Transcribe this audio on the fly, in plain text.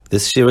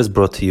This year is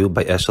brought to you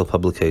by Eshel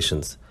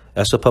Publications.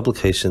 Eshel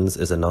Publications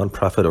is a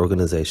non-profit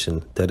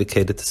organization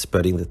dedicated to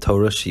spreading the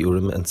Torah,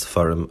 Shiurim, and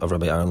Sefarim of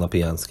Rabbi Aaron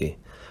Lopiansky.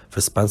 For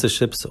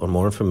sponsorships or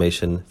more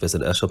information,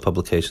 visit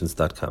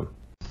eshelpublications.com.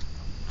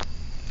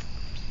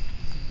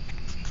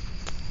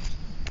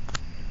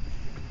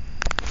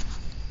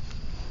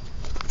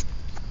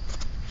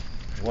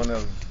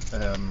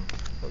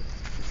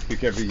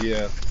 Speak every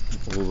year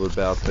a little bit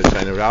about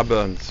Hoshana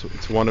Rabbah, and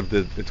it's one of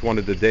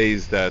the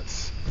days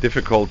that's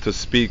difficult to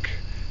speak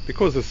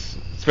because it's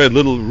very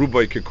little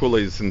rubai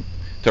kekulas and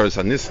Teres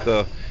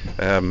Hanista,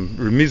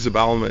 remizu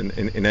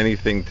b'alma in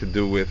anything to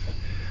do with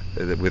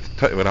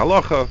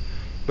halacha,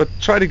 but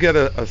try to get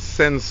a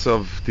sense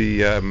of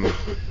the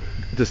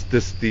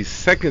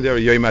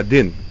secondary Yom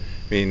Adin.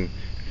 I mean,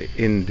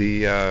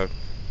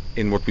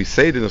 in what we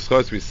say, in the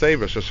scholars we say,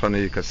 Rosh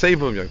Hoshana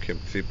Yikasevum, Yom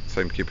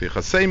Kippur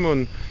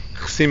Yichasemun,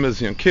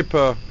 Chsimas Yom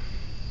Kippur,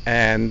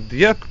 and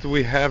yet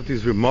we have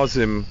these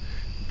remozim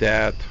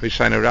that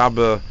Hoshana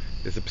Rabbah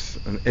is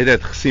an edet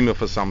chsima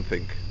for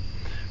something.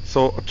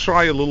 So I'll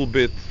try a little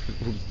bit.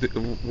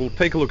 We'll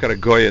take a look at a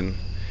goyen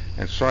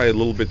and try a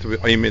little bit to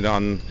aim it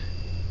on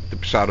the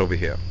pshat over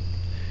here.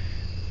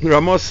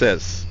 Ramah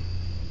says,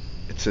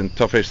 it's in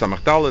Tofesh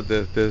Samach Dalet,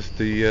 there's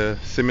the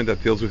siman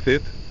that deals with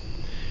it.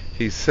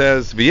 He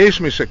says, "V'yesh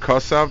mishe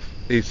kosav."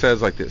 He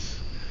says like this: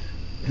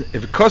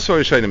 If kosav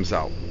Yishayim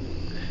zal,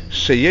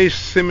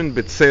 sheyesh siman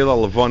b'tzeil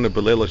alavona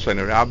b'leil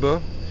Hoshana Rabbah,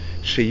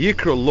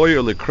 sheyikro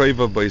loyer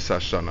lekreiva b'is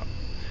Hoshana.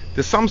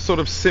 There's some sort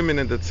of siman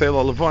in the tzeil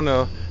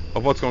alavona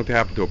of what's going to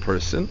happen to a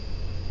person,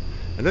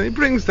 and then he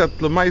brings that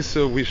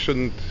lemaisa we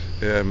shouldn't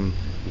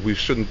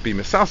be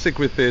mesasik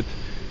with it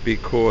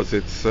because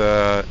it's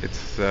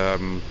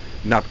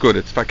not good.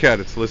 It's fakir.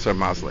 It's lisar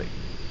mazli.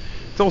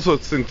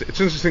 It's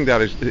interesting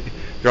that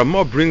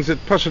Ramah brings it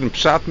Pashat and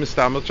Pshat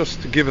Mistamel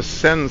just to give a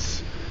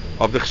sense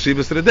of the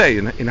chshivas of the day.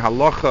 In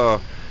halacha,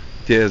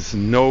 there's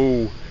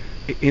no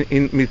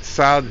in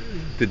mitzad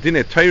the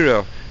dinei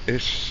Torah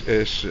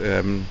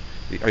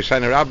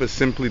Hoshana Rabbah is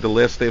simply the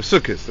last day of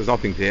Sukkot. There's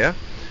nothing there,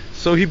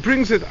 so he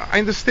brings it. I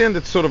understand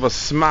it's sort of a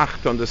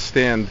smach to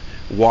understand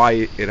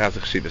why it has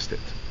a chshivas to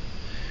it.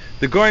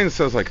 The Goyen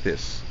says like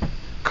this: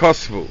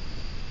 Kosvu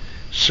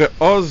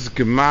she'oz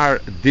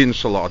gemar din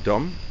shel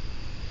adam.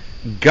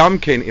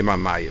 Gamkein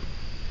imamayim.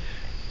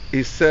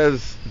 He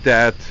says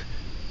that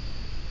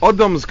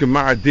Adam's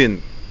Gemar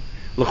Din,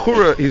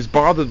 L'chura, he's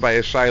bothered by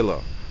a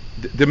shaila.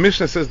 The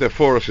Mishnah says there are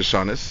 4 Rosh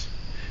Hashanas,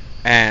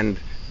 and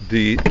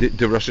the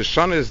Rosh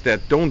Hashanas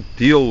that don't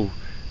deal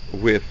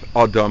with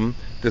Adam,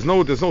 there's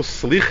no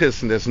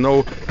slichus, and there's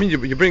no. I mean,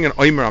 you bring an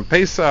Omer on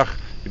Pesach,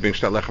 you bring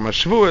Shtat Lechem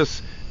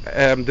HaShavuos.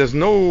 There's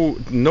no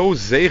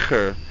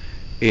zecher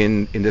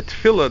in the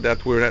tefillah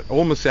that we're at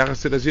almost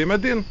Yachasid as Yom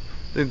Adin.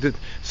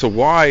 So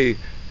why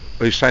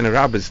Hoshana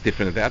Rabbah is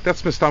different than that?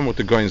 That's mistam what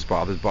the Goyen is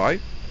bothered by.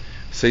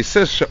 So he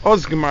says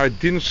she'oz gemar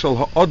din shel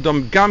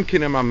ha'adam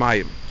gamkin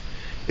mayim.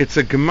 It's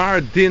a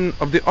gemar din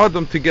of the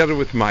adam together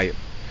with mayim.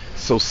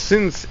 So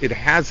since it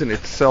has in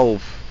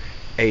itself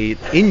a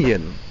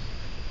inyan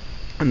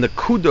and the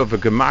kuda of a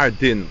gemar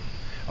din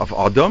of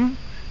adam,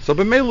 so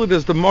b'meila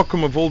there's the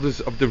makom of all this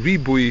of the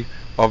ribui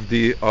of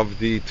the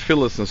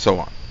tefillas and so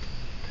on.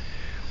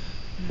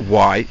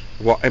 Why?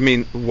 Well, I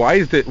mean, why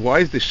is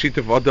the sheet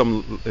of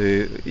Adam?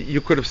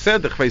 You could have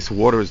said the chveis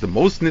water is the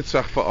most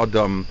nitzach for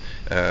Adam.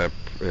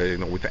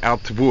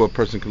 Without tavua, a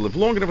person could live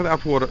longer than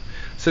without water.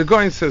 So the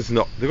Goyen says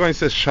no. The Goyen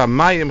says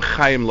shamayim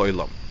chayim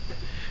lo'ilam.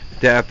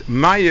 That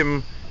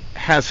mayim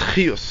has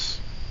chiyus.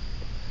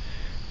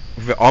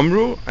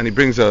 Ve'amru, and he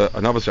brings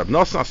another Rabba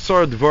Nosson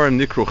asor dvarim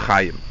nikru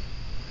chayim.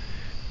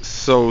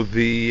 So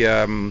the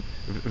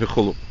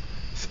v'chulu.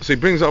 So he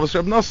brings Rabba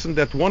Nosson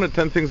that 1 of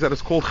 10 things that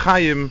is called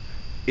chayim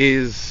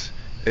is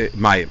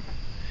mayim.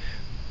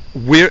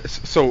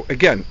 So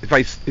again,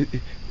 it's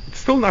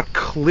still not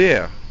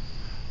clear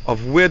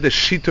of where the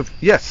sheet of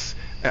I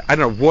don't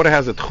know, water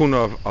has a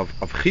tchuna of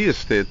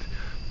chiyustit.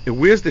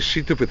 Where's the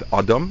sheet of with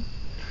Adam?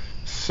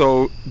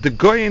 So the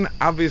Goyen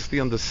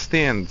obviously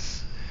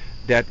understands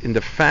that in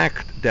the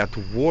fact that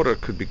water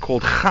could be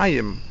called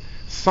chayim,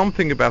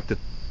 something about the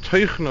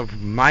teichen of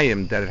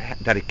mayim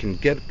that it can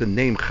get the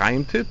name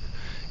chayim to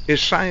is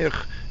shaykh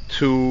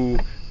to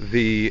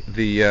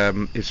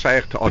is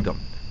shaykh to Adam.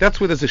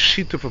 That's where there's a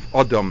shituf of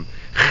Adam,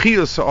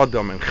 chiyus of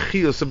Adam and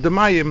chiyus of the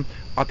mayim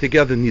are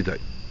together nidai.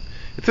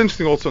 It's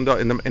interesting also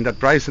in that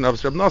Bryce and Rabba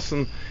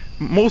Nosson,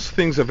 most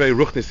things are very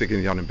ruchnistic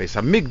in Yonim Beis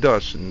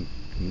Hamikdash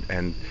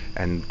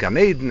and Gan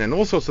Eden and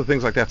all sorts of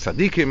things like that.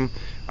 Tzadikim.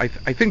 I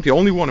think the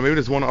only one, or maybe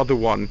there's one other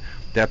one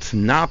that's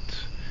not.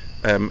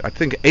 I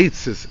think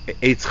Eitz is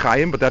Eitz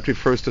Chaim, but that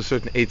refers to a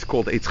certain Eitz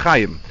called Eitz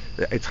Chaim.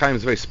 Eitz Chaim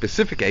is a very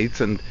specific Eitz,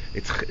 and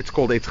it's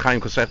called Eitz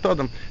Chaim Kosech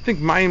Adam. I think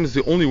Mayim is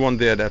the only one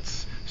there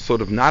that's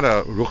sort of not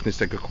a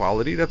ruchnistic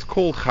quality. That's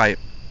called Chaim.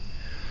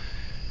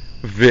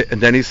 And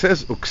then he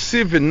says,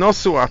 Uksiv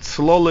v'nosu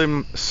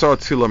atzlolim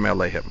sartzilam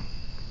elehem.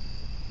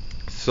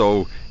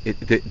 So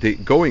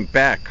going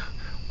back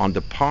on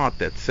the part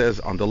that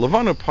says, on the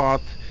Levana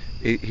part,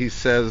 he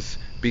says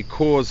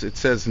because it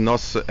says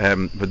v'nosa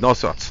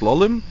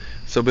atzlolim.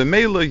 So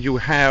b'meila you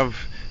have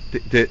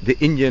the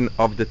Indian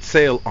of the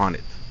tzeil on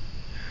it.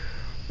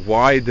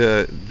 Why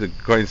the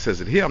Goyen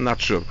says it here, I'm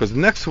not sure, because the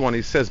next one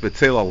he says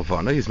b'tzeil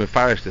al-levana. He's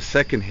mefarish the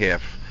second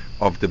half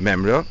of the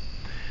memra.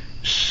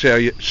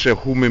 Shehi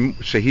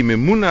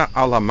memuna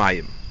al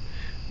hamayim.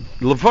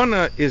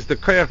 Levana is the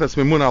koyach that's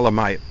memuna al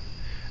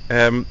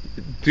hamayim.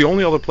 The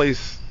only other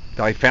place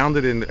that I found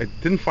it in, I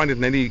didn't find it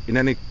in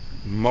any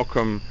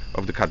mokum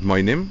of the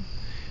Kadmoinim.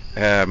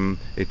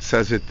 It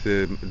says it.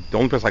 The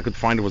only place I could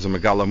find it was a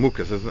Megala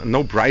Mukas. There's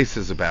no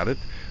brises about it,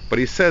 but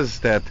he says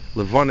that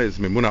Levana is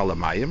memuna al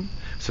hamayim.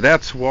 So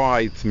that's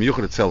why it's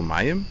miyuchad etzel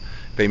mayim.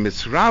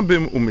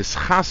 Be'misrabim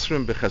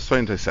u'mischasrim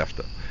b'chesoyin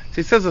tosefta. So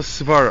he says a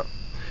svara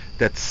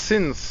that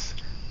since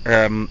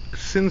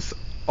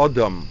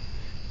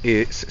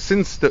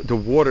the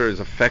water is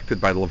affected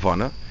by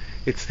Levana,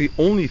 it's the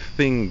only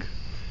thing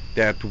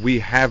that we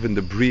have in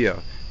the Bria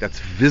that's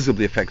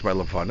visibly affected by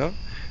Levana.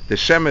 The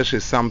Shemesh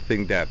is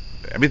something that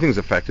everything's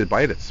affected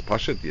by it. It's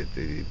Pashat,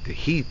 the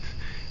heat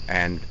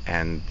and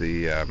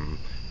the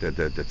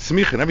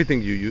tzmich and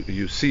everything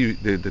you see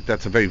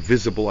that's a very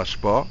visible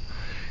ashpa.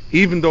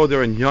 Even though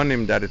there are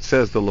inyanim that it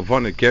says the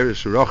Levana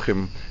gerish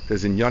rochim,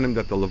 there's inyanim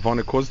that the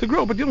Levana caused to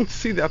grow, but you don't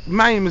see that.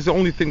 Mayim is the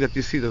only thing that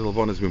you see that the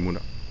Levana is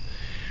mimuna.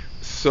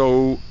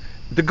 So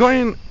the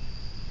Goyen,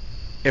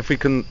 if we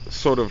can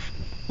sort of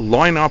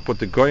line up what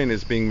the Goyen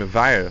is being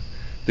mevayer,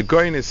 the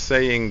Goyen is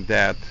saying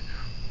that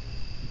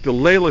the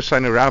Leila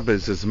Shana Rabbah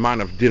is a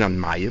zman of din and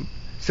mayim,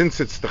 since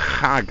it's the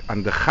Chag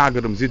and the Chag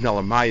of Zidn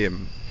al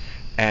mayim,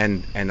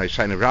 and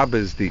Shana Rabbah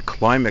is the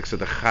climax of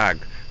the Chag,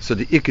 so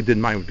the Iked din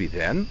mayim would be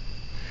then.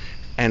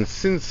 And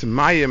since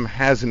mayim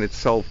has in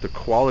itself the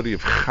quality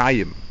of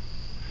chayim,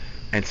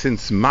 and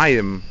since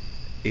mayim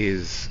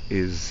is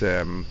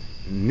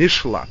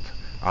nishlat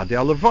adi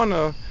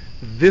levana,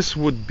 this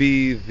would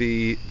be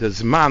the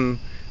zman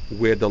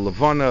where the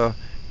levana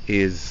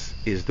is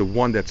the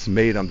one that's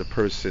made on the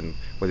person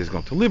whether he's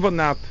going to live or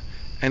not,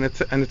 and it's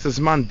a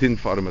zman din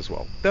for him as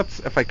well. That's,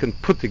 if I can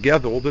put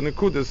together all the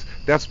nekudas,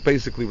 that's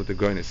basically what the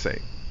Goyen is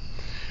saying.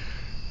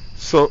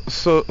 So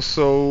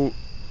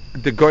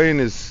the Goyen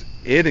is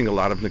adding a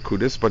lot of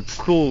nekudas, but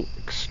still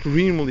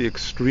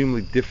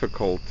extremely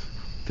difficult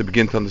to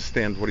begin to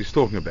understand what he's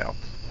talking about.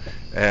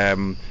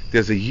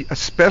 There's a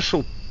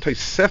special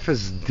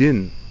Tosefes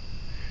din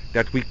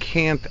that we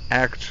can't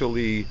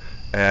actually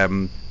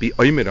be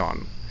oimid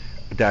on.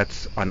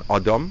 That's on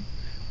Adam,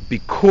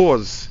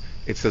 because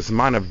it's a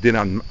zman of din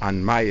on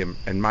Mayim,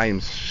 and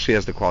Mayim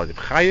shares the quality of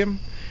Chayim,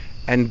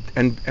 and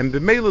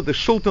b'meila the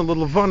Shultan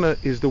Levana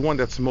is the one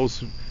that's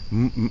most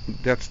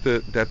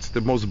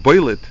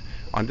boilet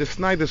on this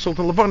night, the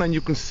Sultan Levana, and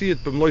you can see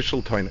it b'mloi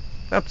Shultana.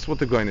 That's what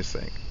the Goyen is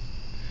saying.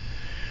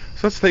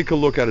 So let's take a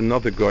look at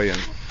another Goyen.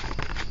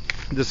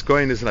 This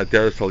Goyen is an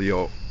Aderes al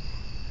Yo,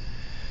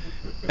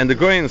 and the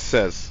Goyen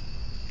says,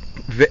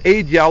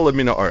 "Ve'ed yala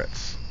mina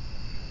aretz."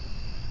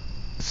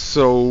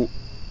 So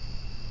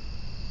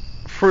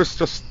first,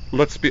 just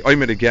let's be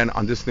oimid again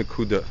on this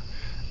nekuda.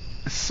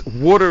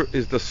 Water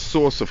is the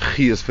source of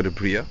chiyas for the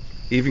bria.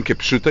 Even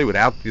kipshuta,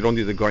 without, you don't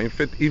need the Goyen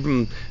fit.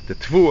 Even the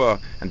tvua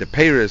and the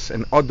peris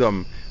and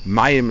adam,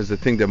 mayim is the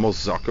thing they're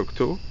most zakuk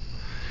to.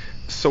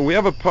 So we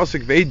have a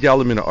pasuk ve'ed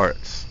yalim in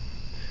aretz.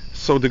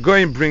 So the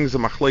Goyen brings a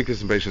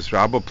machlekes in Beishas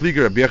Rabbah,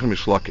 pliger Rabbi Yechon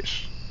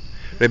mishlakish.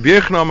 Rabbi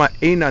Yechon ama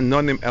eina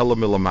nonim ela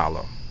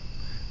milamala.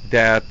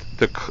 That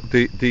the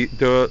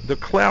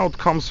cloud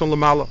comes from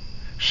lamala.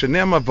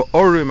 Shenema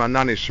v'orim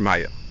anani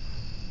shmaya.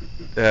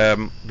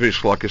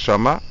 V'ishlakish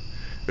ama.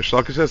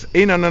 V'ishlakish says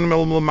eina nonim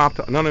ela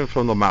milamata, nonim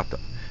from lamata.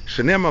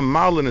 Shenema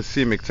marlin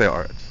esim miktzei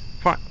aretz.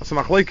 Fine. So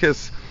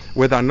machlekes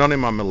with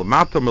anonim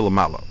milamata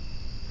milamala.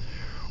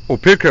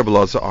 Upirkei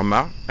Blaza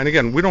Amar, and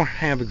again, we don't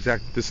have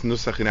exact this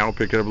nusach in our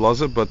Upirkei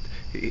Blaza, but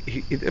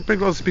Upirkei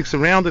Blaza speaks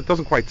around it,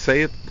 doesn't quite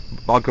say it.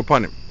 Bal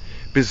kapanim.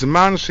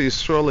 Bizman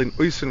sheYisrael in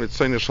uisin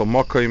v'tzoyin shel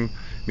mokoim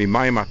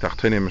mimayim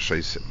atachtonim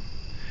sheisim.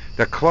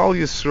 That Klal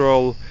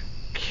Yisrael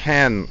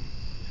can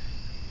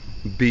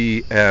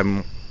be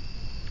when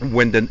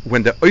the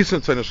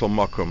uisin v'tzoyin shel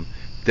mokom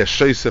they're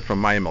sheisem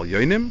from mayim al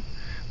yonim.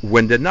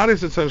 When they're not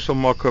uisin v'tzoyin shel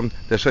mokom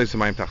they're sheisem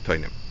mayim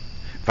tachtonim.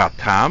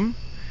 Vatam.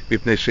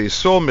 Klal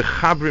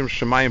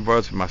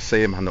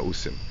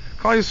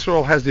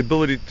Yisrael has the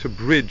ability to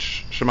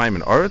bridge Shemayim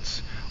and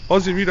Aretz.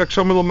 Ozi ridak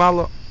shom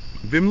milamala,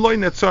 v'imloi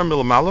netzar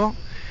milamala,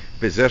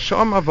 v'zeh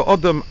shama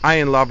v'odam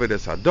ayin lavid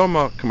es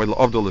adoma, k'mei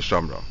l'ovdo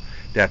l'shamra.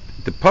 That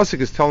the pasuk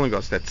is telling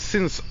us that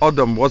since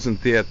Adam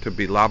wasn't there to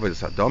be lavid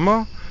es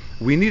adoma,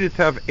 we needed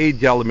to have 8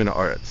 yalim in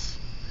Aretz.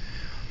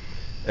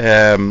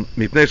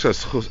 Mipnei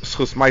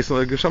she'schus ma'isen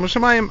l'gesham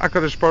Shemayim,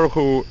 HaKadosh Baruch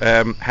Hu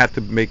had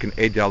to make an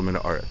 8 yalim in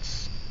Aretz.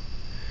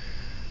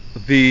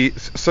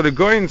 So the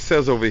Goyen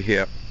says over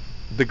here,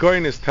 the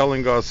Goyen is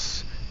telling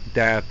us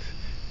that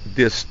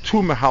there's 2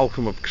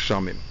 mehalchim of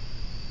kshamim.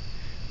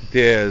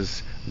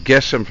 There's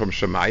geshem from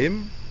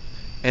Shemayim,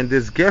 and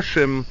there's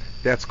geshem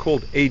that's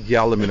called 8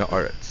 yalim in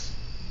Aretz.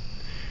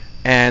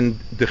 And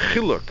the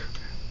chiluk,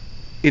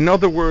 in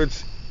other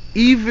words,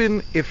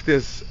 even if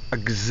there's a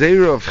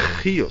gzeira of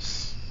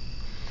chiyus,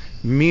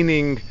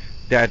 meaning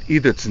that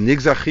either it's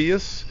nigzah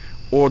chiyus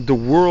or the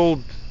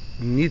world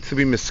needs to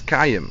be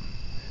miskayim,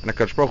 and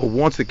HaKadosh Baruch Hu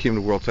wants the kingdom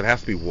of the world, so it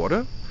has to be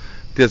water.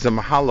 There's a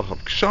mahalach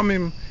of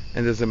kshamim,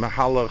 and there's a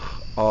mahalach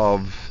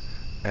of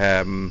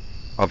eid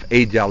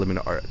yalim in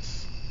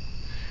aretz.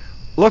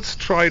 Let's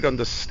try to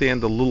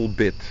understand a little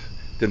bit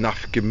the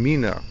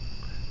nafkamina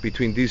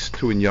between these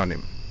two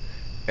inyanim,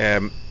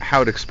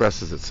 how it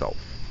expresses itself.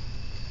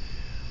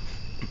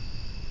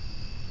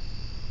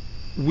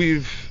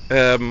 We've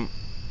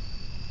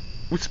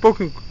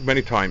spoken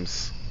many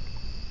times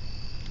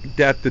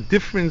that the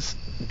difference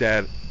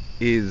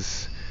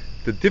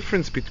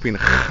between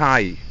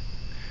chai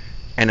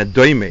and a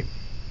doime,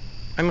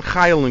 and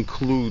chai will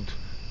include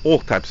all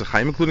types of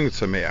chai, including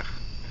tzameach.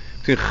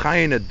 Between chai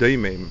and a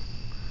doime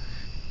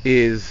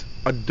is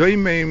a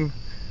doime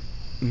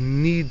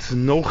needs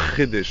no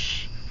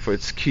chiddush for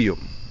its kiyum.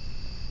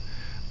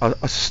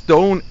 A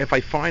stone, if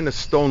I find a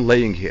stone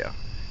laying here,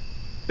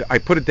 I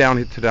put it down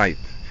here tonight,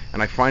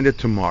 and I find it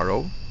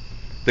tomorrow,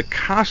 the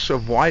kasha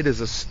of why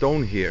there's a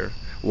stone here,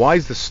 why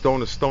is the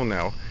stone a stone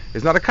now,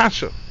 is not a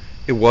kasha.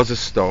 It was a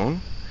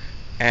stone,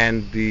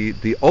 and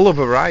the olav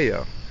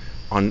araya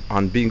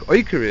on being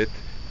oikerit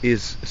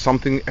is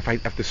something.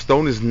 If the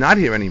stone is not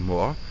here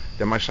anymore,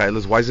 then my shaila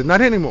is, why is it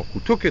not here anymore? Who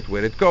took it?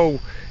 Where did it go?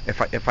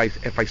 If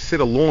I sit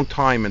a long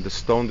time and the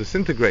stone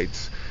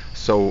disintegrates,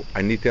 so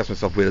I need to ask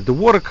myself, where did the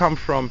water come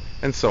from,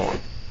 and so on.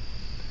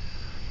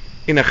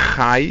 In a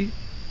chai,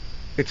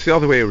 it's the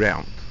other way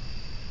around.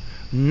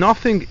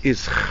 Nothing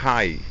is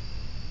chai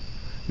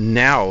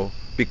now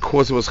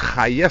because it was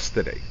chai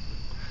yesterday.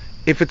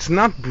 If it's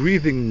not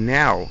breathing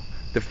now,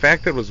 the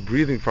fact that it was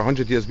breathing for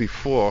 100 years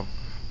before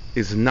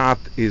is not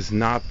a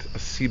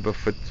siba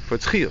for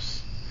its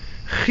chiyus.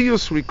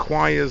 Chiyus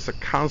requires a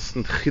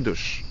constant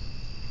chidush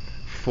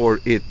for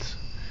it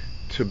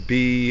to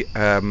be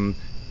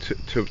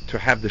to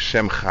have the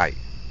shem chai.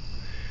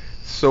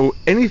 So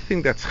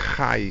anything that's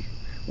chai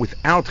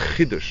without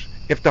chidush,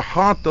 if the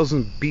heart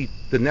doesn't beat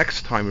the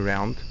next time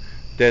around,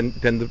 then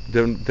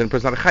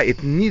it's not a chai.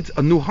 It needs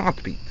a new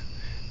heartbeat,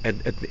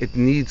 and it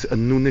needs a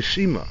new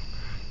neshima.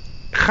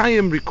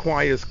 Chayim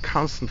requires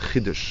constant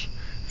chidush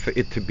for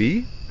it to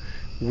be,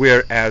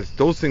 whereas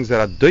those things that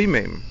are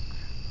doimim,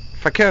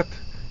 faket,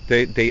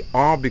 they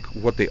are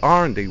what they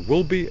are, and they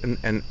will be,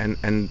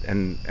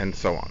 and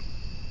so on.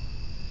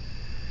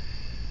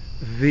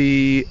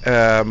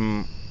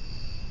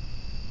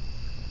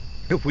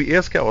 If we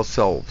ask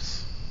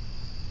ourselves,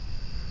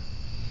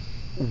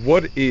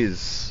 what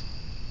is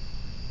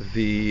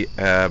the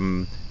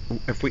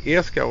if we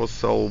ask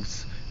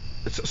ourselves,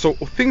 so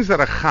things that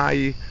are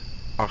chai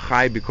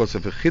because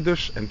of a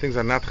chidush, and things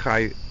that are not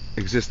chai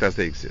exist as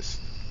they exist.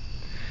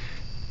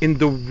 In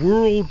the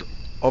world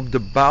of the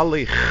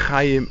Balei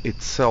Chaim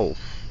itself,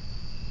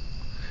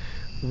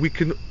 we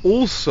can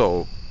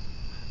also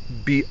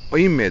be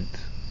oimed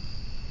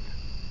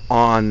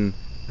on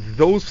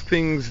those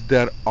things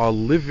that are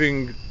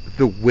living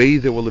the way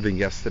they were living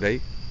yesterday.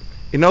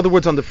 In other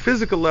words, on the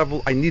physical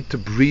level, I need to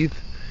breathe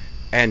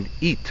and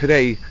eat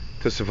today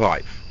to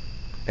survive.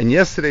 And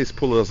yesterday's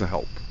pula doesn't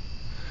help.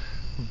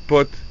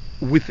 But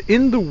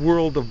within the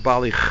world of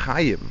Balei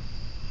Chaim,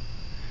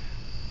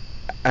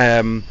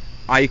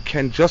 I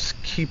can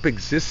just keep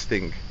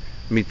existing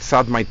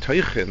mitzad my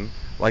teichen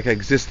like I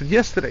existed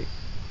yesterday.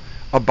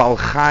 A Baal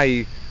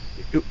Chai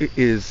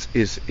is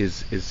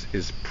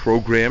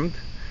programmed,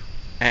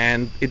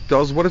 and it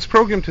does what it's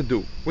programmed to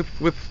do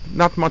with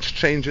not much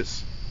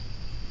changes.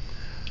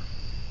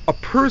 A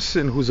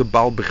person who's a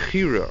Baal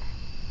Bechira,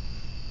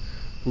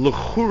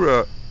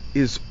 L'chura,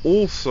 is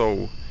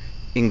also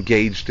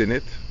engaged in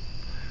it,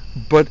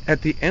 but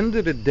at the end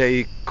of the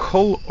day,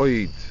 Kol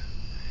Oid,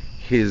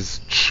 his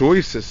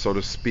choices, so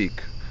to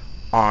speak,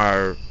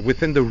 are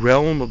within the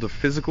realm of the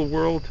physical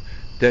world,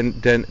 then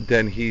the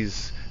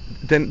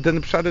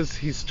pshat is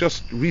he's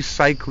just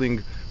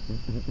recycling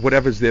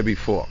whatever's there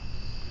before.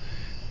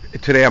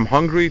 Today I'm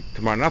hungry,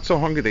 tomorrow not so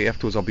hungry, the day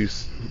afterwards I'll be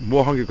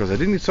more hungry because I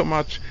didn't eat so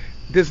much.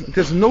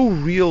 There's no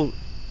real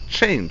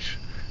change.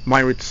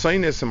 My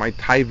ritzinus and my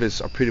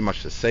taivas are pretty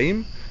much the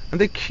same, and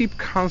they keep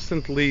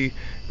constantly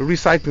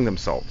recycling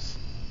themselves.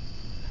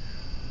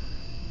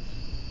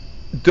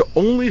 The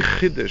only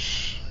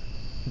chiddush,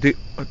 the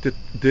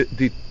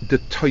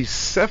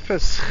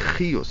toisefes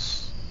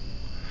chiyus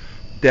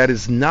that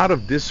is not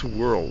of this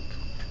world,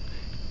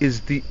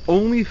 is the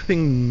only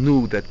thing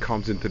new that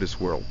comes into this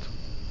world.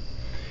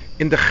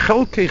 In the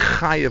chelkei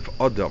chai of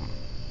Adam,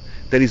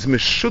 that is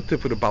meshuteh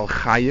for the Baal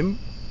Chayim,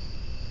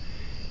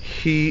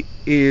 he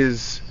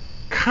is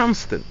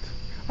constant.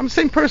 I'm the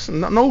same person,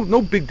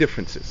 no big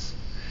differences.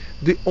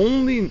 The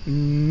only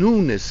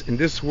newness in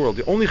this world,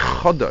 the only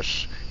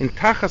chodosh, in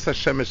Tachas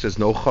HaShemesh there's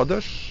no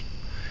chodosh.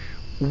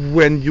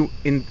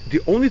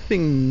 The only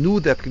thing new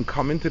that can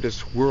come into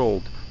this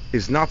world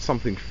is not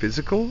something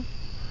physical,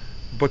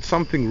 but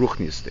something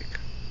ruchnistic.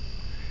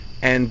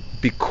 And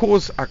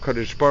because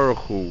HaKadosh Baruch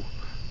Hu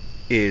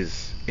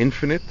is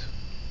infinite,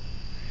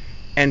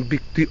 And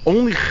the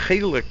only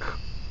chelik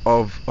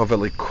of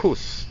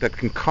elikus that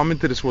can come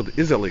into this world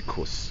is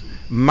elikus.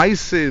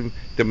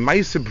 The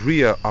Maise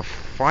Bria are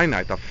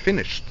finite, are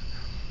finished,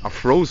 are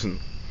frozen.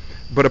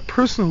 But a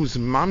person who's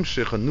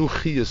mamshich, a new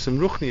chiyus and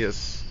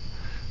ruchnius,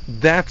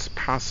 that's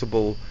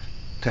possible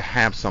to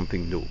have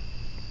something new.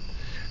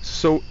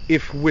 So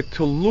if we're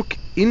to look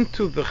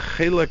into the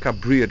chelek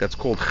abriya that's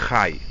called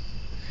chai,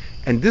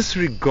 and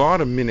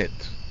disregard a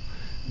minute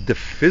the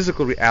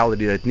physical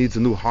reality that needs a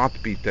new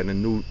heartbeat and a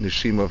new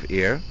neshima of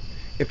air,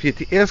 if you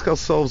to ask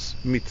ourselves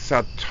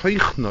mitzad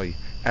toichnoi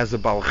as a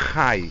bal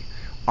chai,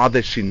 are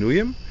there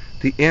shinuyim?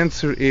 The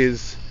answer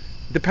is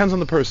depends on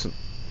the person.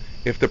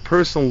 If the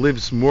person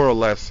lives more or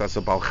less as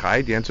a bal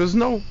chai, the answer is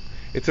no.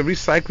 It's a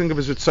recycling of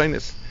his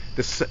ritzonis.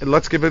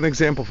 Let's give an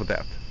example for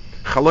that.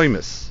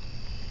 Chaloimus.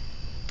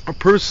 A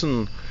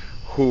person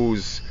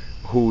who's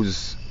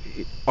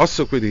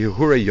asuk with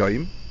Yehura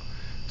Yoim,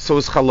 so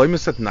his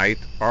chaloimus at night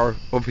are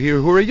of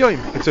Yehura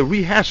Yoim. It's a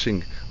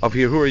rehashing of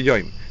Yehura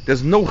Yoim.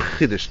 There's no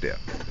chiddush there.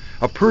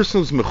 A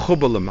person who's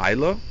mechuba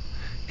l'mayla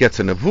gets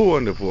a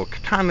nevuah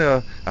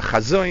ketana, a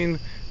chazoin,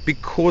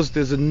 because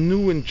there's a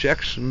new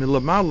injection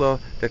milamala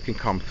that can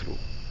come through.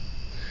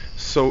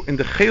 So in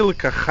the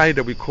chelik achai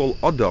that we call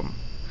Adam,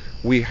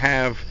 we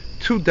have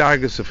two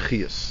dargas of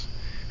chiyus.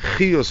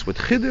 Chiyus with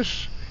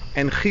chiddush,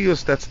 and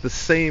chiyus that's the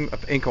same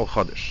of enkel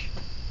chadash.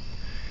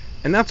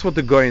 And that's what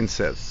the Goyen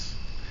says.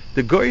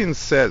 The Goyen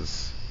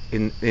says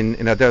in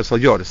Adaras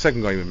Al-Yor, the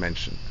second Goyen we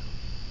mentioned,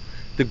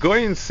 the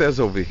Goyen says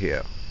over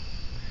here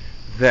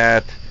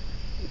that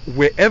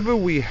wherever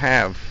we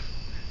have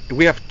two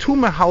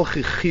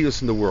mahalchi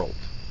chiyus in the world,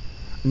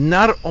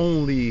 not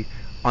only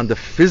on the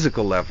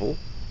physical level,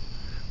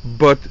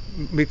 but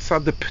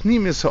mitzad the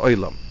pnimis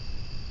ha'olam.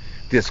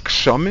 There's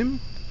kshamim,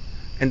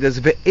 and there's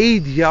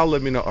ve'ed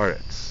yalam in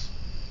ha'aretz.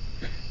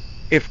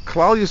 If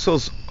Klal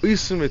Yisrael's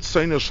oisim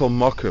etzoyna shel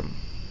makom,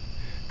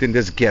 then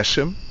there's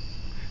geshem.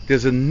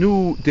 There's a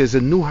new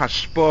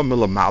hashpa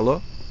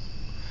milamala,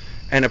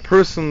 and a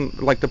person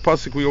like the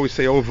pasuk we always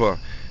say over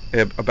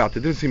about the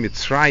difference between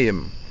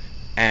Mitzrayim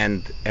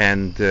and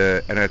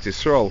Eretz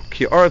Yisrael.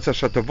 Ki aretz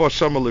asher tavo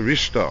shama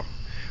l'rishta,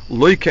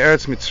 loy ke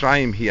eretz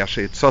Mitzrayim hi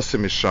asher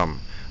yitzasem misham,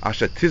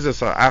 asher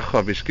tizas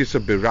ha'acha v'shkisa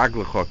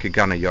b'raglecha ki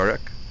gana yorek.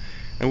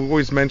 And we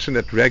always mention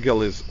that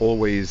regel is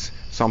always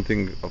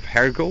something of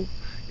hergel.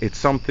 It's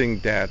something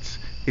that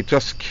it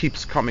just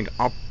keeps coming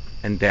up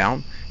and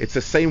down. It's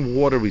the same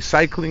water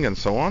recycling and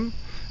so on.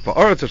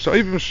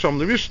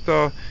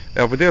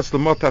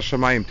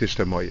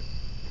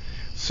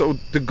 So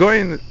the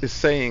Goyen is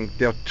saying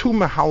there are two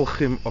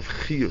mahalchim of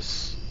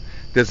chiyus.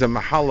 There's a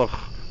mahalach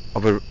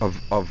of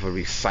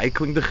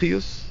recycling the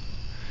chiyus,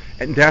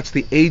 and that's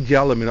the eid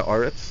yalam in the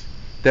aretz.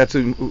 That's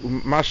a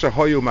masha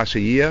hoyu masha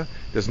yiyah.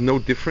 There's no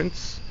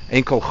difference.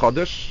 Ein kol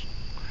chodesh.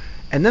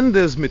 And then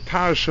there's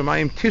mitar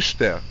shemayim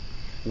tishter,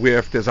 where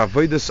if there's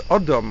avodas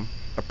adam,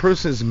 a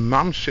person is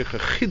mamshich a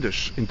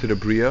chidush into the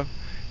bria,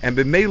 and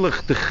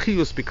b'melech the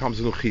chiyus becomes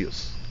a new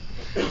chiyus.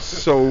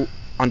 So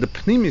on the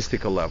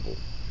pnimistika level,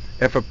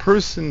 if a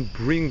person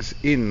brings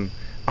in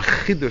a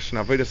chidush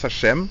and avodas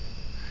Hashem,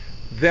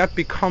 that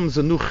becomes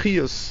a new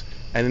chiyus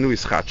and a new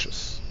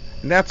ischachus,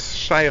 and that's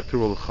shayach to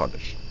Ruach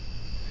Chodesh.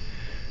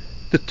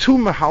 The two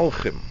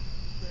mahalchim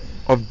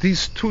of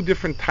these two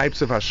different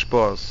types of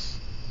hashpahs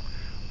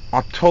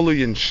are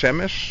tolui in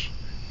shemesh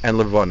and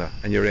levana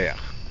and yereach.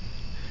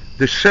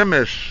 The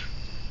shemesh,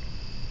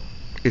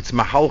 its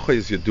mahalcha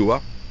is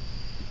yedua.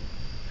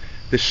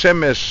 The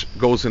shemesh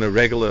goes in a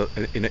regular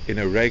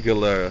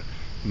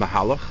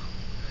mahalach,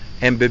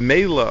 and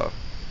b'meila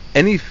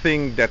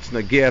anything that's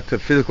nagea to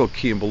physical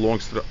kiyum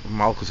belongs to the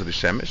malchus of the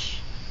shemesh.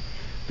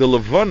 The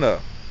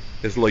levana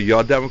is lo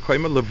yada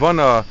v'koyma.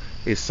 Levana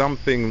is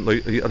something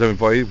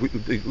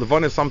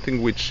levana is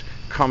something which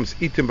comes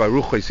eaten by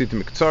ruchos,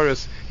 eaten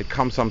mikzaris. It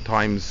comes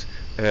sometimes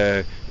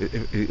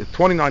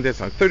 29 days,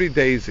 30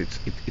 days. It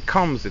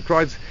comes, it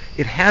rides.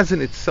 It has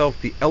in itself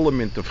the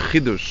element of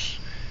chidush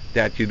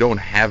that you don't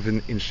have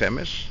in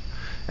shemesh.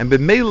 And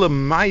b'meila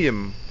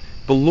mayim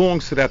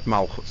belongs to that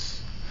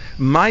malchus.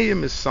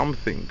 Mayim is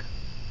something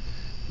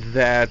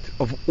that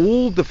of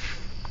all the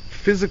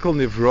physical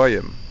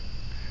nivroyim,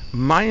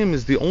 mayim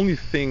is the only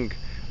thing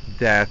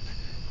that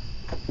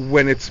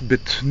when it's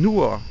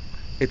betnua,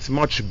 it's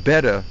much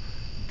better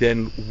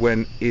than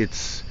when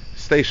it's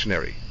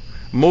stationary.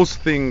 Most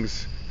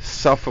things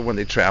suffer when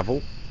they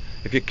travel.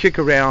 If you kick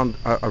around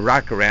a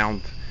rock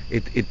around,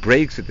 it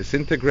breaks, it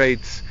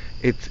disintegrates.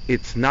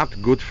 It's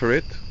not good for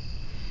it.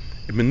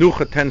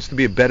 Menucha tends to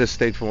be a better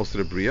state for most of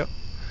the bria.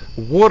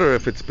 Water,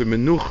 if it's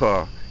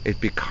b'menucha, it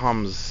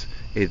becomes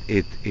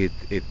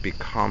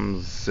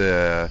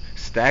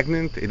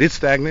stagnant. It is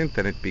stagnant,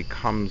 and it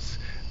becomes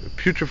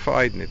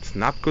putrefied, and it's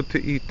not good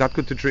to eat, not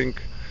good to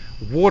drink.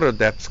 Water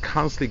that's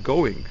constantly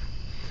going,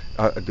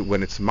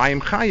 when it's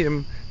mayim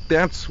chayim,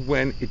 that's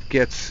when it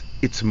gets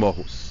its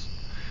mohus.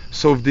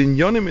 So if the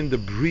inyonim in the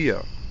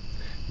bria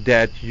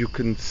that you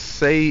can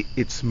say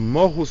its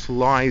mohus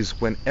lies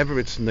whenever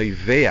it's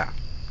neveah,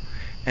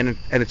 and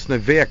it's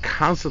neveah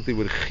constantly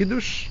with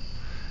chidush,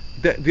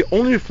 the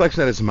only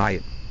reflection that is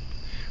Mayim.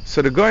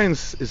 So the Goyen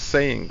is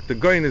saying, the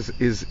Goyen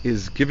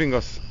is giving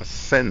us a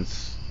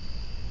sense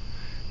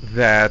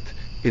that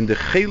in the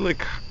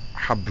Chelik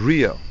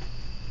Habriya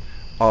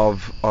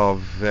of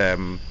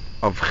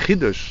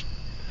Chidush,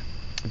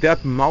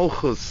 that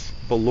Malchus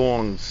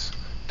belongs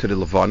to the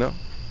Levana,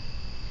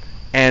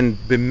 and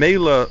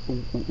B'meila,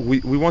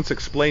 we once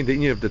explained the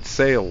Inyan of the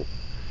Tzeil.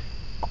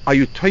 Are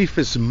you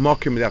Teifis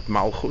Mokim that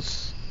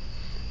Malchus?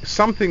 If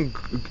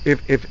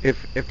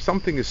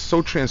something is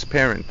so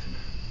transparent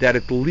that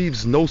it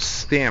leaves no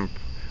stamp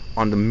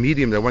on the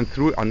medium that went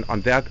through it, on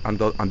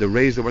the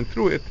rays that went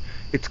through it,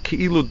 it's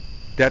Ki'ilu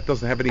that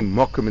doesn't have any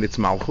Mokim in its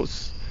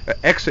Malchus.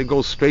 X-ray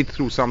goes straight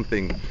through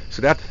something,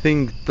 so that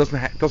thing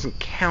doesn't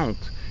count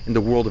in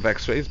the world of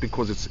X-rays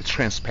because it's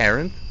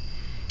transparent.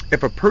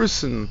 If a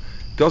person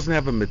doesn't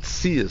have a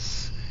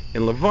Metzias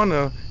in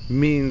Levana,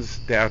 means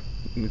that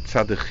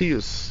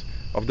Tzadachiyus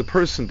of the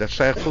person that's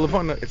shaykh to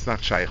Levana, it's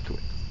not shaykh to it.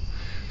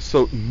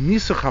 So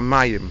Nisuch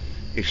HaMayim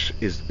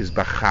is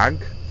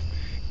Bachag.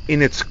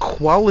 In its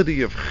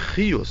quality of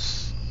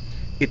Chiyus,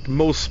 it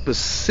most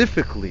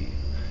specifically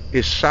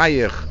is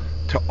shaykh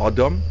to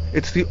Adam.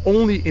 It's the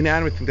only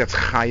inanimate thing that's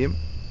Chayim.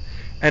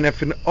 And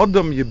if in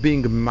Adam you're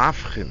being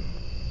mafchin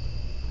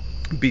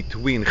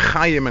between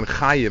Chayim and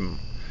Chayim,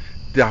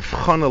 the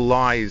Avchana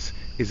lies,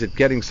 is it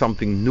getting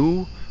something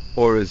new,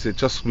 or is it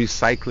just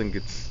recycling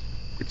its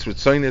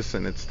Ritzonis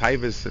and its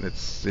Taivis and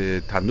its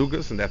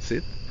Tanugas, and that's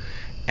it?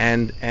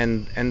 And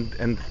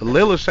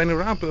Leila Shani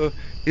Rabbah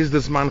is the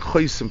Zman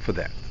Choisim for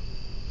that.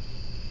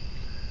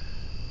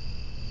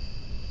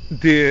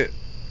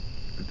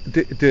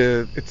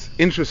 It's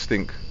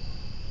interesting,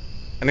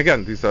 and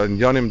again, these are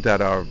Inyanim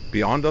that are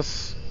beyond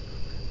us,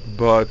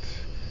 but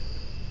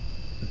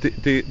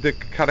the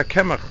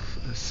Karakemach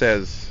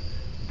says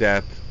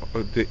that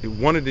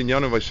one of the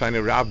Inyanim of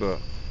Hoshana Rabbah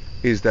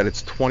is that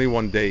it's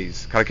 21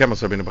 days.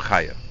 Karakemach Rabbeinu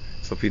Bechaya.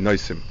 It's Lefi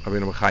Noisim,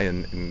 Rabbeinu Bechaya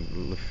in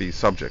Lefi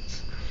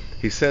subjects.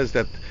 He says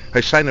that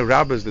Hoshana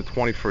Rabbah is the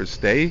 21st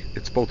day.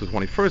 It's both the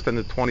 21st and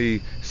the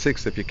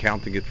 26th if you're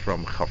counting it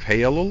from Chav Hei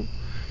Elul.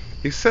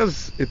 He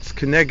says it's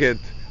Keneged.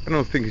 I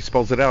don't think he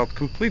spells it out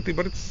completely,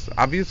 but it's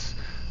obvious.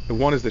 The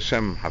one is the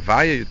Shem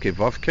Havaya, Yudke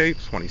Vavke,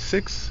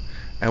 26,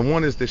 and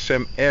one is the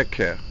Shem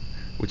Erke,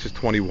 which is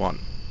 21.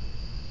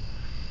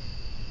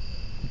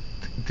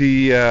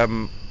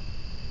 The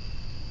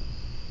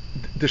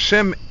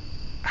Shem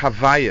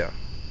Havaya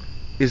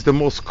is the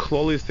most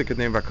klolistic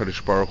name of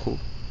HaKadosh Baruch Hu.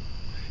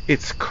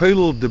 It's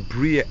Koilul the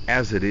Bria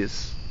as it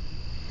is,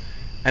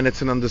 and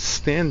it's an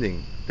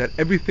understanding that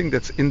everything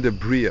that's in the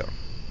Bria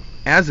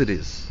as it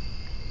is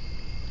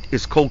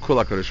Kol Kol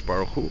HaKadosh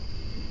Baruch Hu.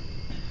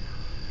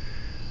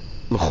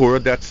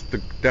 L'chura, that's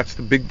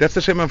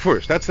the Shem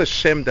first. That's the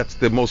Shem that's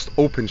the most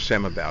open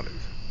Shem about it.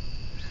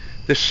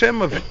 The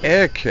Shem of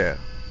Erke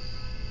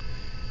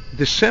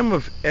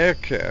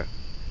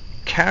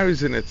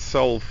carries in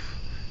itself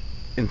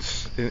in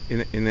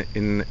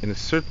a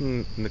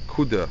certain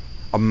nekuda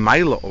a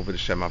mila over the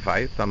Shem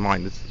Havayit. Don't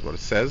mind, this is what it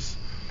says,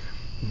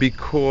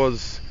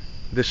 because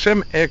the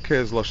Shem Erke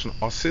is Lashon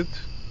Osid.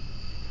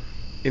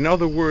 In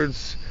other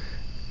words,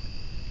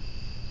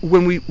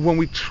 when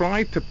we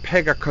try to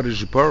peg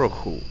HaKadosh Baruch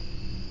Hu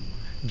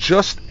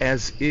just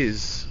as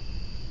is,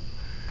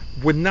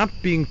 we're not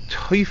being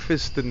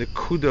teifis the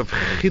nekuda of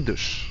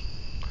Chidush,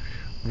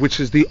 which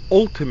is the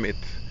ultimate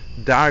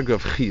darga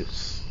of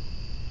Chiyus.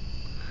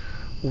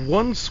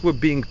 Once we're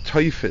being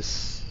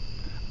teifis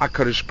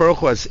HaKadosh Baruch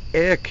Hu as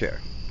Erker,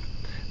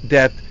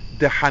 that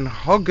the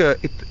Hanhaga,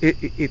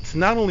 it's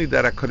not only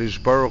that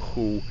HaKadosh Baruch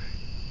Hu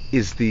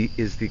is the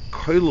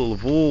koilul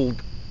of all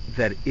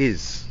that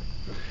is,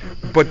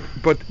 but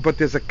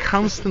there's a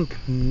constant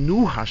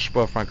new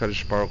hashpa from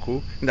HaKadosh Baruch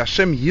Hu, and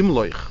Hashem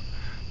Yimloich.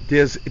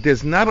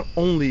 There's not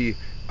only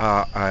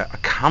a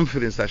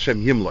confidence that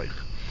Hashem Yimloich,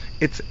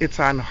 it's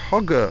an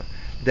haga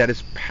that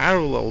is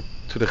parallel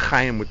to the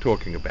Chaim we're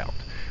talking about,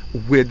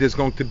 where there's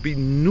going to be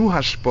new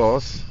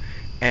hashpas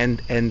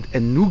and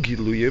new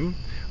giluyim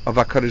of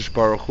HaKadosh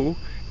Baruch Hu,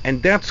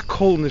 and that's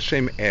Kol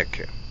Neshem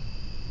Erke.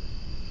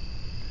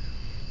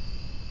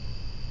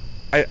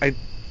 I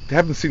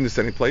haven't seen this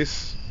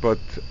anyplace, but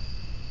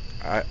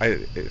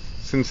I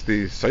since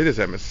the Seides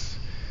Emes,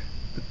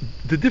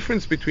 the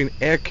difference between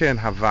Erke and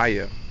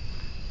Havaya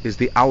is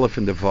the Aleph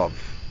and the Vav.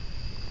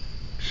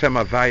 Shem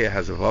Havaya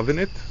has a Vav in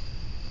it,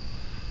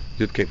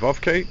 Yudke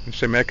Vavke, and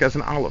Shem Erke has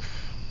an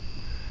Aleph.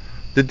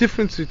 The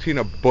difference between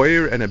a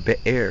Boyer and a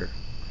Be'er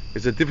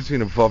is the difference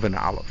between a Vav and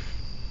an Aleph.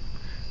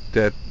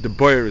 That the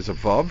Boyer is a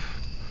Vav,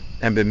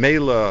 and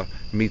B'meila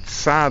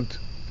mitzad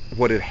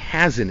what it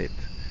has in it,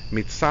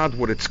 mitzad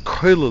what it's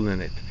koilul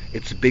in it,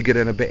 it's bigger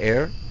than a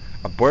Be'er.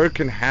 A Boyer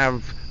can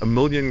have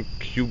 1,000,000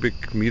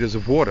 cubic meters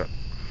of water,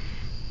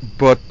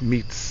 but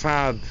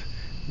mitzad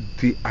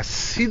the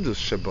asidus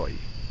shaboy,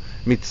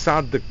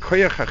 mitzad the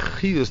koyach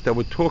hachiyus that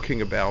we're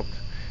talking about,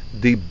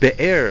 the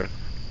Be'er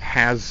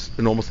has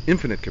an almost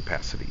infinite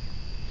capacity.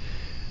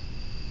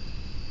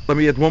 Let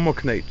me add one more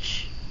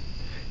knetch.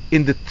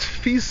 In the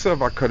tfisa of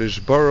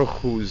HaKadosh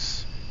Baruch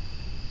Hu's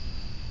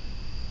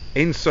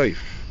Ein Sof,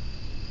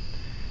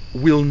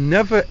 will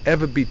never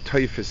ever be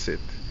teifisit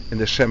in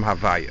the Shem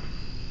Havaya,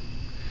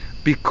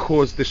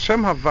 because the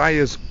Shem Havaya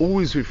is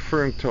always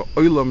referring to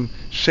Olam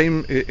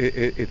Shem.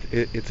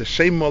 It's a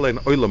Shem Mole and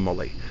Olam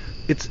Mole.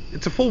 It's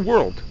a full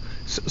world.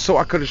 So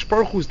HaKadosh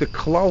Baruch Hu is the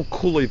Klal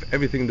Kula of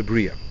everything in the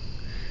Bria.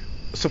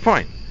 So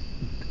fine,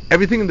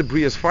 everything in the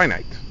Bria is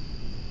finite.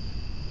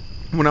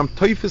 When I'm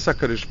teifis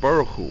HaKadosh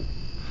Baruch Hu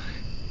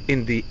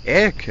in the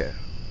Eke,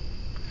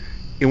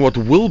 in what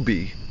will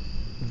be,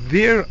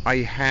 there I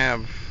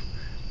have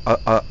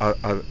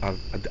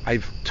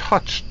I've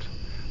touched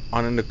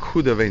on an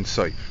Nakuda of Ein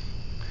Sof.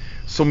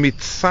 So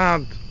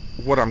mitzad,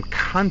 what I'm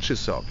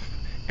conscious of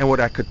and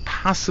what I could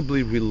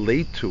possibly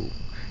relate to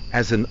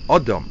as an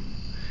Adam,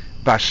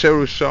 Basher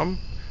Usham,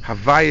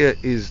 Havaya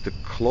is the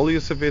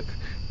klolius of it,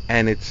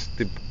 and it's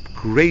the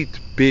great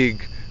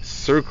big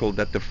circle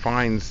that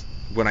defines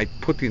when I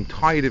put the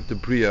entirety of the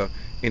Bria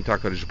into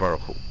HaKadosh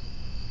Baruch Hu.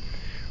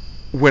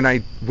 When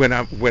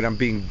I'm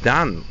being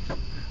done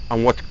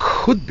on what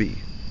could be,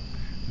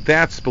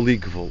 that's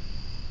believable.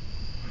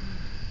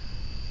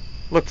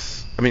 We're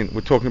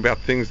talking about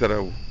things that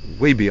are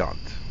way beyond.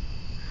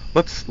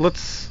 Let's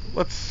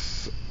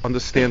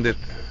understand it,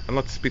 and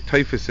let's be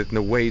teifis it in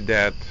a way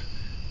that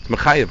it's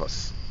mechayev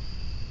us.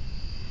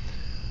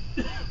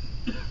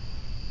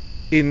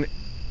 In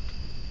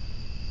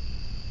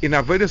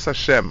Avodas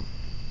Hashem,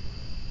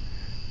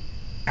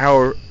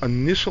 our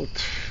initial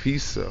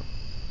tfisa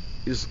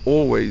is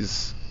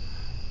always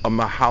a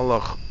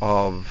mahalach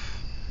of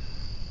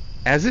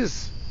as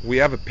is. We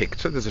have a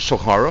picture. There's a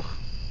Shulchan Aruch,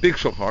 big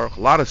Shulchan Aruch,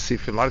 a lot of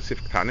sifim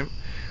ktanim,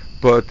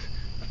 but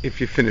if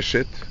you finish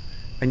it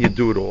and you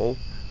do it all,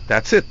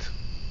 that's it.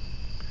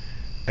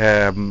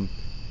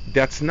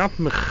 That's not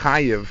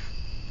mechayev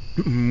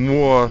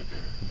more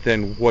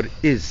than what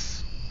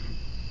is.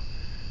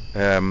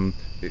 Lefnim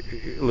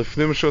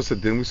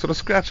Shosadin, we sort of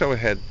scratch our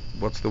head.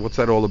 What's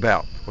that all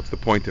about? What's the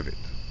point of it?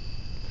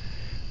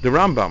 The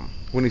Rambam,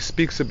 when he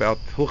speaks about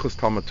Hilchos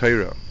Talmud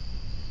Torah,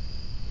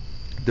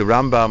 the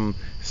Rambam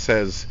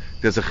says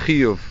there's a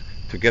chiyuv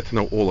to get to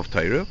know all of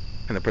Torah,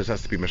 and the person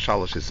has to be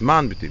mashalish his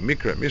man between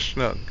Mikra,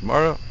 Mishnah, and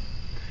Gemara.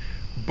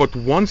 But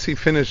once he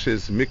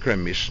finishes Mikra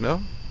and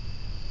Mishnah,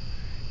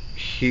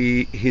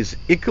 his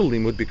ikal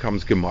limud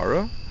becomes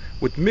Gemara,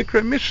 with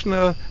Mikra and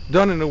Mishnah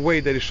done in a way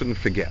that he shouldn't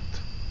forget.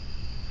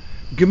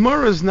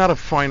 Gemara is not a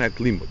finite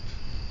limud.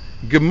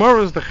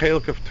 Gemara is the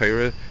chelek of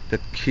Torah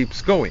that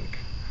keeps going,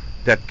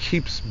 that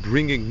keeps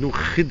bringing new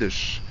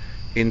chidush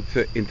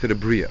into the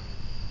Bria.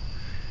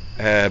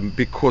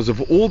 Because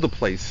of all the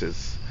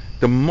places,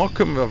 the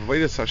makom of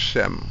Avodas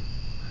Hashem,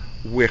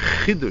 where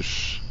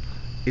chidush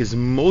is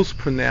most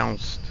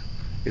pronounced,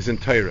 is in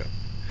Torah.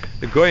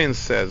 The Goyen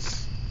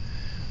says,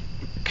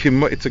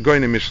 it's a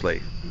Goyen in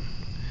Mishlei,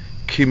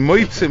 Ki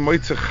moitze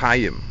moitze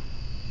chayim,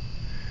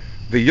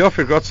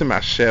 v'yofer gotzim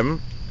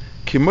Hashem,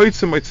 ki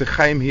moitze moitze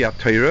chayim hi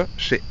ha-Torah,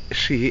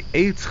 shehi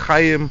eitz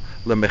chayim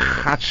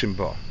lemechatshim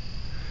ba,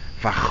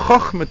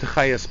 v'chochmet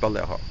chayes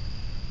baleha.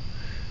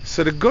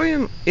 So the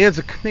Goyen adds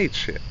a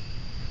knetch here.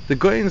 The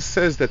Goyen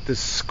says that the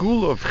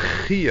school of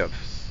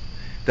chiyavs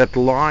that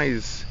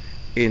lies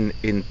in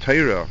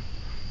Torah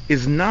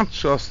is not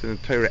just in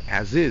Torah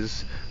as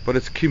is, but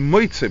it's ki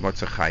moitze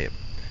moitze chayim.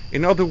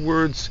 In other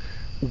words,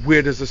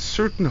 where there's a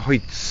certain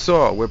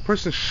hoitzah, where a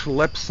person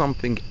schleps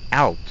something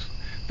out.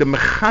 The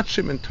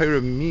mechatshim in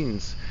Torah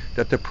means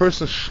that the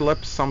person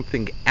schleps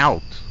something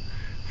out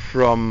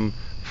from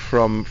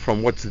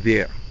what's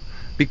there,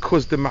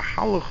 because the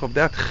mahalach of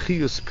that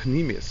chiyus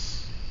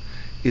pnimis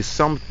is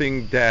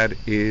something that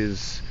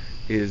is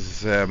where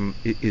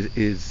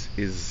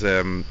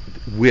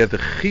the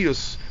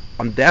chiyus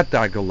on that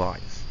daga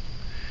lies.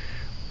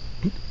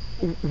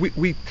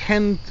 We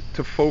tend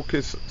to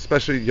focus,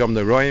 especially Yom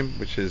Neroim,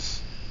 which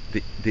is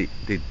the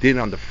din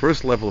on the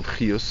first level of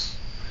chiyus,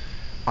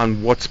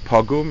 on what's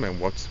pagum and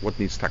what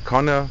needs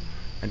takana,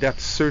 and that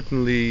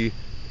certainly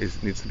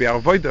needs to be our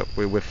avodah.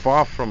 We're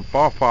far from any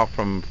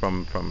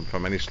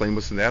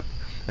shleimus in that,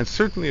 and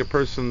certainly a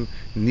person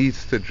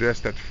needs to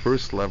address that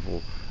first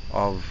level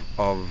of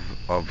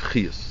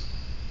chiyus.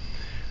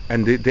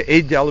 And the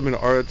eighth element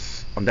of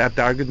arts on that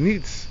target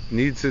needs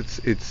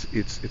its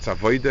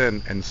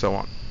avodah and so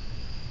on.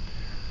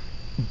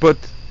 But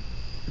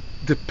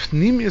the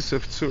pnimius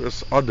of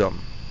Tzuras Adam,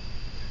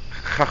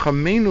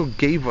 Chachamenu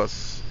gave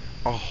us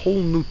a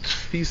whole new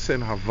tfisa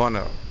and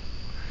havana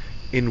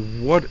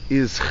in what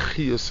is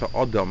chiyus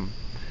Adam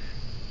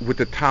with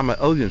the Tama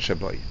Elyon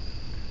Shabai.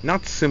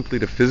 Not simply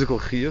the physical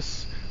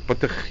chiyus, but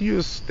the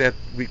chiyus that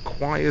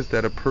requires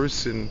that a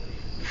person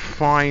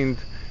find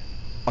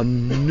a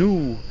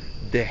new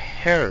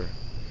deher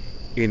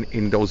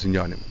in those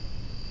inyanim.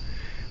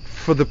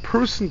 For the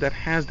person that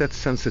has that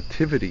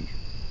sensitivity,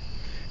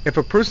 if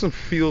a person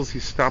feels he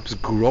stops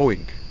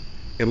growing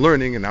in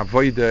learning and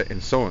avodah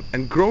and so on,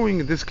 and growing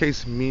in this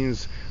case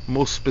means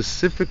most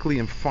specifically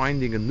in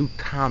finding a new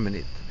tam in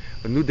it,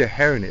 a new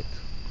deher in it,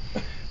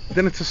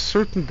 then it's a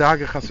certain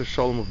daga chas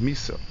shalom of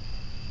misa.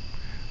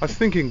 I was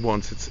thinking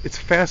once, it's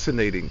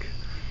fascinating.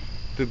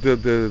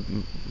 the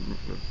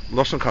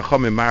Lashon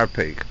Chachamim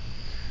Marpeg.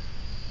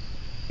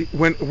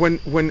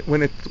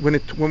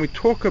 When we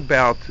talk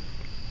about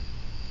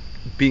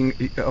being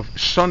of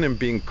Shanim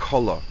being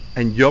Kala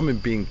and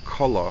Yomim being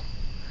Kala,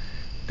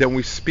 then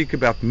we speak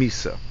about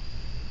Misa.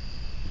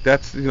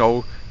 That's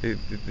the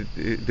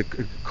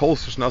Kol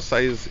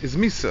Shnasa is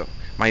Misa.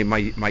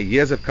 My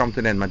years have come to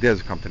an end. My days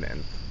have come to an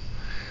end.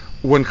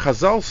 When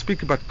Chazal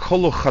speak about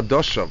Kolo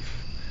Chadoshav,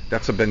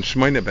 that's a Ben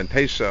Shmoine Ben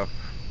Teisha,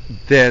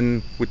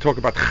 then we talk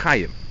about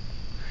Chayim.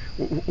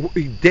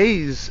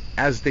 Days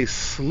as they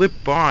slip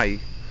by,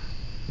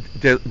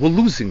 we're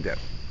losing them.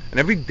 And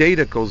every day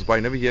that goes by,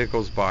 and every year that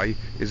goes by,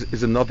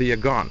 is another year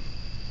gone.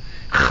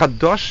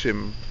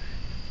 Chadoshim,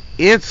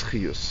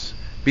 Erzchius,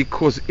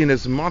 because in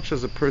as much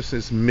as a person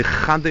is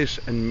Mechadesh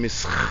and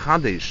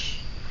Mischadesh,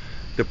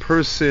 the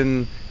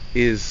person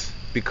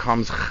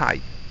becomes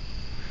Chai.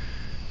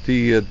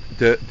 In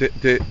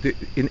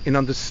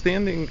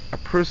understanding a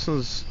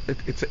person's,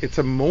 it's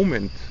a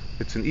moment,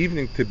 it's an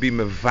evening to be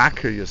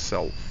mevaker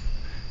yourself,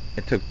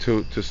 and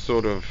to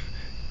sort of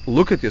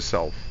look at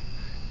yourself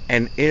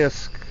and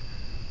ask,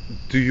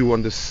 do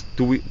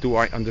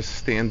I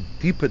understand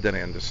deeper than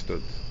I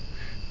understood?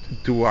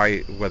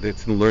 Whether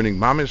it's in learning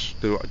mamish,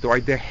 do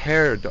I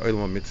deher the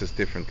olam mitzvahs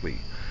differently?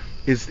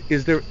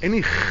 Is there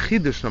any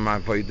chidush na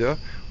avoda,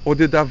 or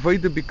did the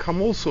avoda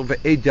become also the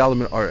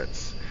eidyalim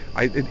aretz?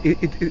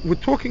 We're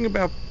talking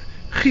about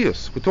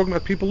chiyus. We're talking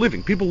about people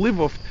living. People live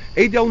off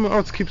eidyalim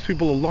aretz keeps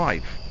people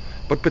alive,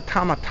 but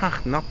betam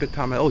atach, not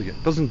betam elyon,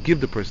 doesn't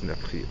give the person that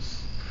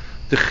chiyus.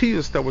 The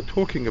chiyus that we're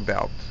talking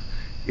about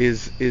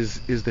is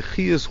the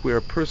chiyus where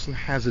a person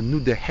has a new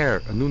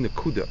deher, a new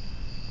nekuda.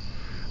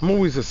 I'm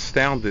always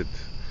astounded.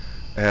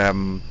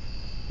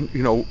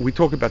 We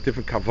talk about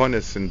different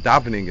kavanas and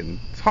davening, and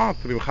it's hard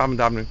to be mecham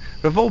davening.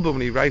 Rav Wolbe,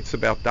 when he writes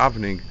about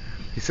davening,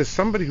 he says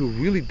somebody who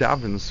really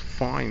davens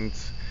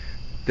finds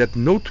that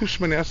no two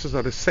Shmoneh Esrei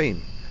are the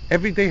same.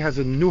 Every day has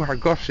a new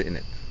hargosha in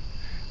it.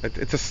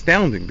 It's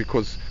astounding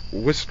because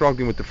we're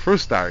struggling with the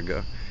first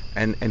darga,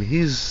 and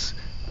he's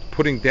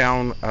putting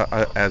down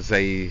as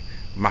a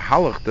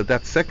mahalach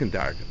that second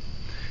darga.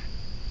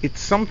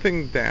 It's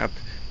something that,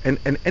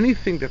 and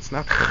anything that's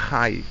not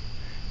chai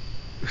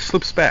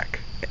slips back.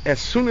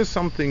 As soon as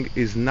something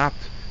is not,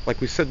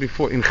 like we said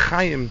before, in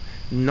chayim,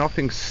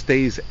 nothing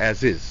stays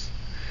as is.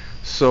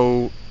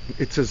 So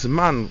it's a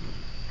zman.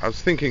 I was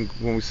thinking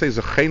when we say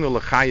Zechenu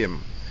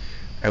L'Chayim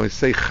and we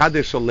say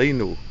Chadesh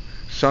Aleinu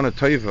Shana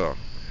Tova,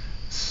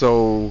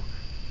 so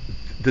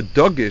the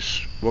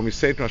Dogish when we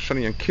say it on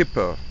Hoshana Yom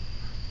Kippur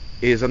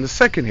is on the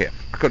second half.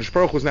 HaKadosh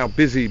Baruch Hu is now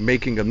busy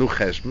making a new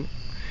cheshbon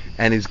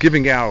and he's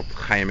giving out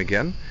Chayim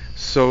again.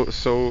 So we're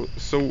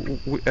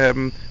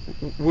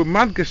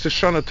madgesh the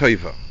Shana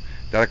Tova,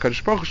 that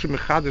HaKadosh Baruch Hu should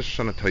mechadesh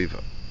Shana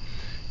Tova.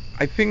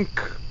 I think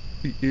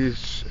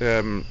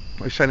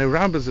Hoshana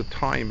Rabbah is a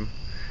time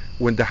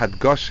when the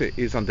Hadgasha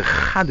is on the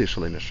Chadish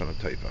Leina Shana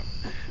Tova,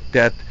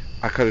 that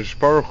HaKadosh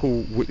Baruch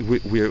Hu,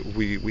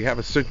 we have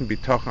a certain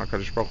bitachon.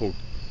 HaKadosh Baruch Hu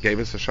gave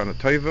us a Shana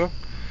Tova,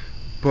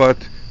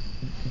 but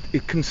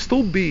it can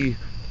still be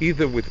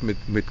either with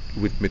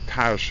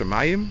Mitar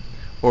Shemayim,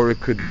 or it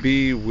could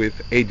be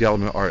with Eidel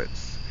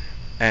Me'aretz,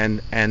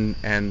 and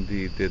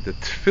the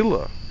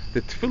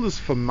tefillahs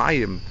for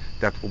Mayim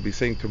that we'll be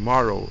saying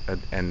tomorrow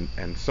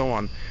and so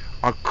on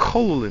are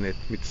kol in it.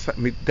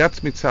 That's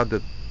mitzad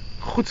the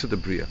chutz of the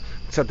bria.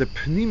 Mitzad the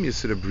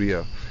pnimius of the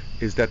bria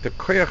is that the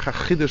koyach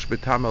hachidush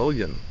betam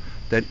elyon,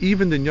 that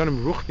even the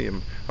nyonim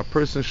ruchniim, a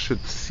person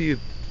should see it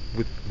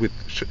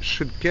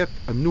should get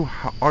a new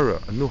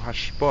ha'ara, a new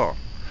hashpa,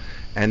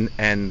 and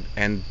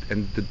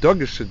the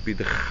dogish should be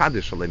the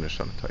chadish aleinu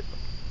shana tova.